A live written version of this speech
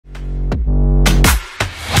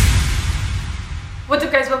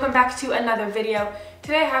What's up guys, welcome back to another video.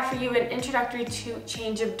 Today I have for you an introductory to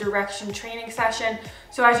change of direction training session.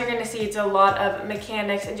 So as you're going to see, it's a lot of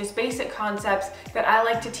mechanics and just basic concepts that I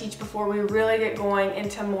like to teach before we really get going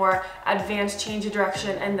into more advanced change of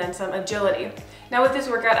direction and then some agility. Now with this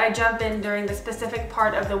workout, I jump in during the specific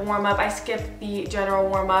part of the warm-up. I skip the general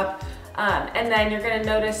warm-up. And then you're going to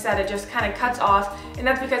notice that it just kind of cuts off, and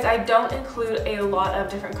that's because I don't include a lot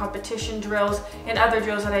of different competition drills and other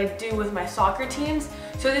drills that I do with my soccer teams.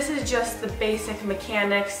 So this is just the basic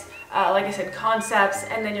mechanics, like I said, concepts,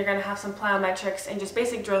 and then you're going to have some plyometrics and just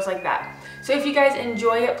basic drills like that. So if you guys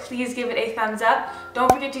enjoy it, please give it a thumbs up.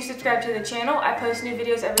 Don't forget to subscribe to the channel. I post new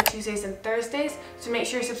videos every Tuesdays and Thursdays, so make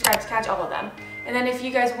sure you subscribe to catch all of them. And then if you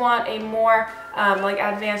guys want a more like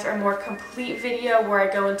advanced or more complete video where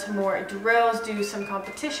I go into more drills, do some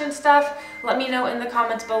competition stuff, let me know in the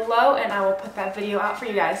comments below and I will put that video out for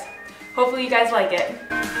you guys. Hopefully you guys like it.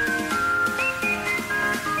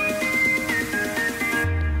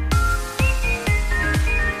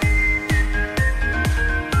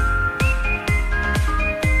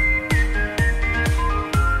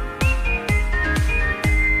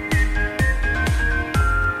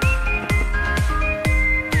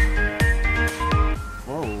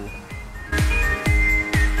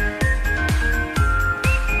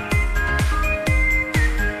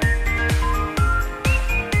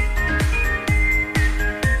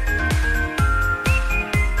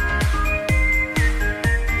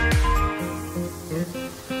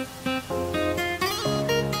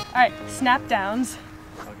 Alright, snap downs.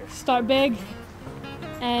 Okay. Start big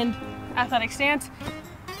and athletic stance.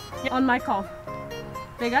 On my call.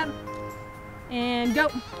 Big up and go.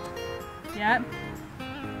 Yep.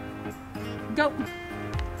 Go.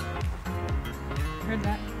 Heard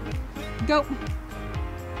that. Go.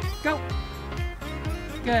 Go.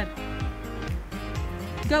 Good.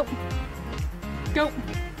 Go. Go.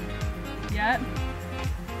 Yep.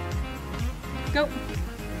 Go.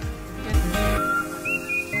 Good.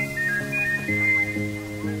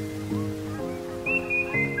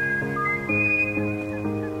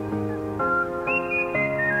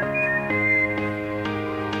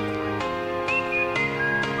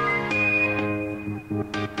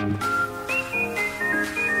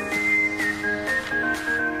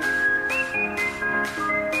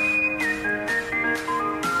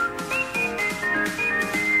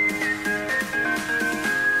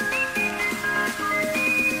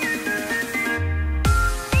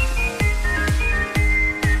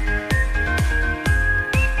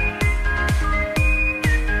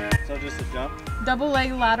 Double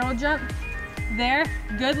leg lateral jump there,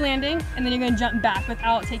 good landing, and then you're going to jump back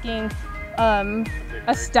without taking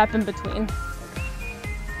a step in between.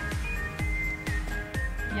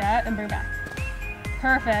 Yeah, and bring back.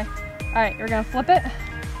 Perfect. All right, we're going to flip it.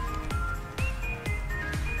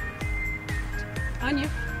 On you.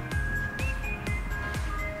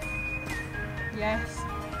 Yes.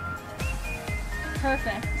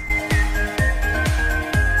 Perfect.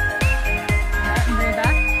 Yeah, and bring it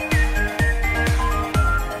back.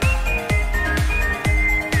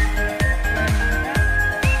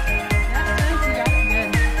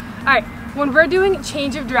 Alright, when we're doing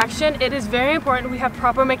change of direction, it is very important we have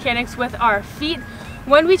proper mechanics with our feet.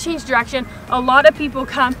 When we change direction, a lot of people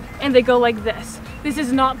come and they go like this. This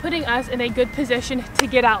is not putting us in a good position to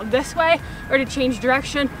get out this way or to change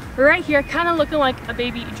direction. We're right here, kind of looking like a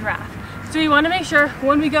baby giraffe. So we want to make sure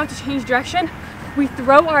when we go to change direction, we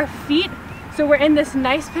throw our feet so we're in this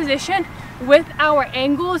nice position with our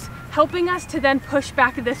ankles helping us to then push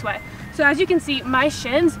back this way. So as you can see, my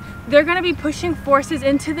shins, they're going to be pushing forces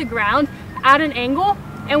into the ground at an angle,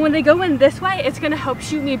 and when they go in this way, it's going to help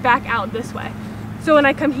shoot me back out this way. So when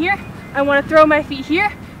I come here, I want to throw my feet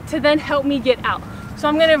here to then help me get out. So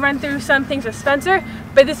I'm going to run through some things with Spencer,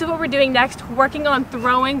 but this is what we're doing next, working on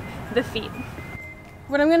throwing the feet.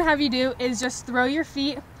 What I'm going to have you do is just throw your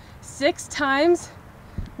feet 6 times,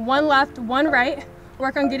 one left, one right.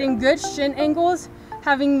 Work on getting good shin angles,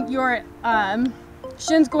 having your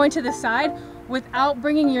shins going to the side without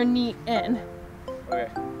bringing your knee in. Okay.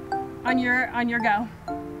 On your go.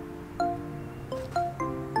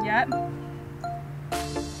 Yep.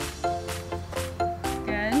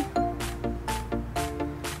 Good.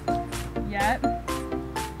 Yep.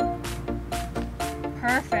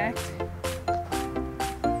 Perfect.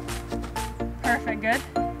 Perfect, good.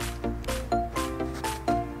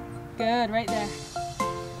 Good, right there.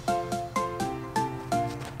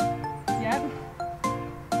 Yep.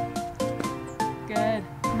 Good.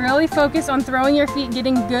 Really focus on throwing your feet,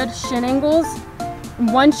 getting good shin angles.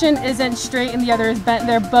 One shin isn't straight and the other is bent.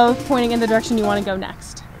 They're both pointing in the direction you want to go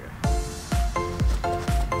next.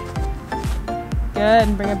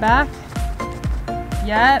 Good, bring it back.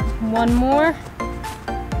 Yep, one more.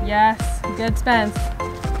 Yes, good, Spence.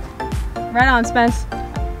 Right on, Spence.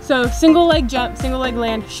 So single leg jump, single leg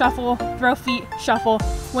land, shuffle, throw feet, shuffle.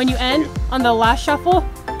 When you end on the last shuffle,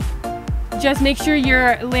 just make sure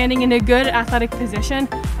you're landing in a good athletic position.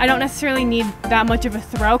 I don't necessarily need that much of a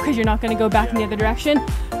throw because you're not going to go back in the other direction,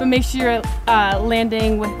 but make sure you're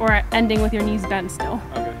landing with or ending with your knees bent still.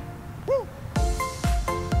 Okay.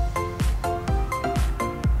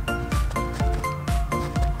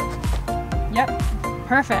 Yep,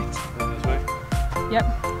 perfect. This way? Yep,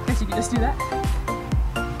 guess you could just do that.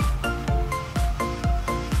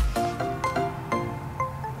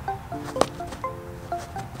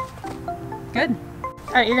 Good.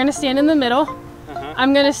 All right, you're gonna stand in the middle.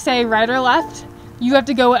 I'm gonna say right or left. You have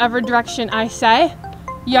to go whatever direction I say.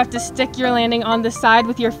 You have to stick your landing on the side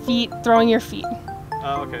with your feet, throwing your feet.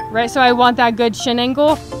 Oh, okay. Right, so I want that good shin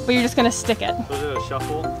angle, but you're just gonna stick it. So is it a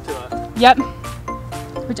shuffle to that? Yep.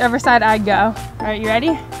 Whichever side I go. All right, you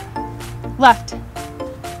ready? Left.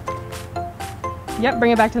 Yep,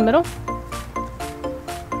 bring it back to the middle.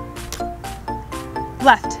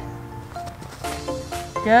 Left.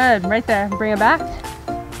 Good, right there. Bring it back.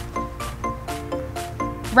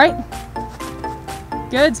 Right.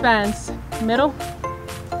 Good, Spence. Middle.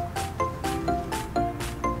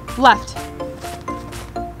 Left.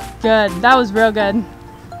 Good, that was real good.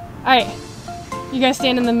 All right, you're gonna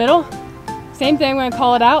stand in the middle. Same thing, we're gonna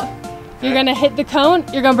call it out. You're gonna hit the cone,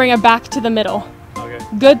 you're gonna bring it back to the middle. Okay.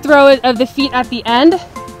 Good throw of the feet at the end,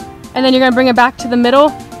 and then you're gonna bring it back to the middle.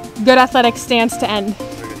 Good athletic stance to end.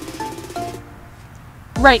 Okay.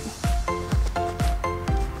 Right.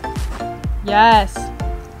 Yes.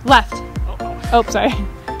 Left. Oh, sorry.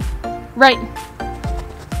 Right.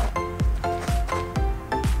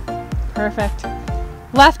 Perfect.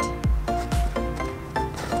 Left.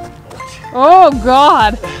 Oh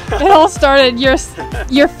God. It all started, your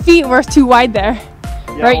feet were too wide there.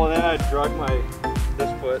 Yeah, right? Well then I drug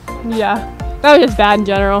this foot. Yeah, that was just bad in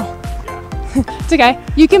general. Yeah. It's okay.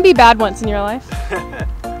 You can be bad once in your life.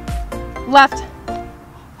 Left.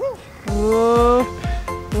 Ooh.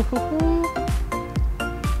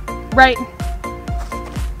 Right.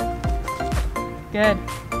 Good.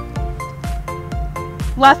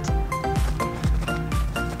 Left.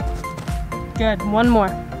 Good. One more.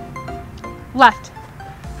 Left.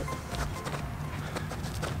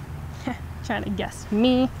 Trying to guess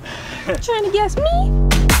me. Trying to guess me.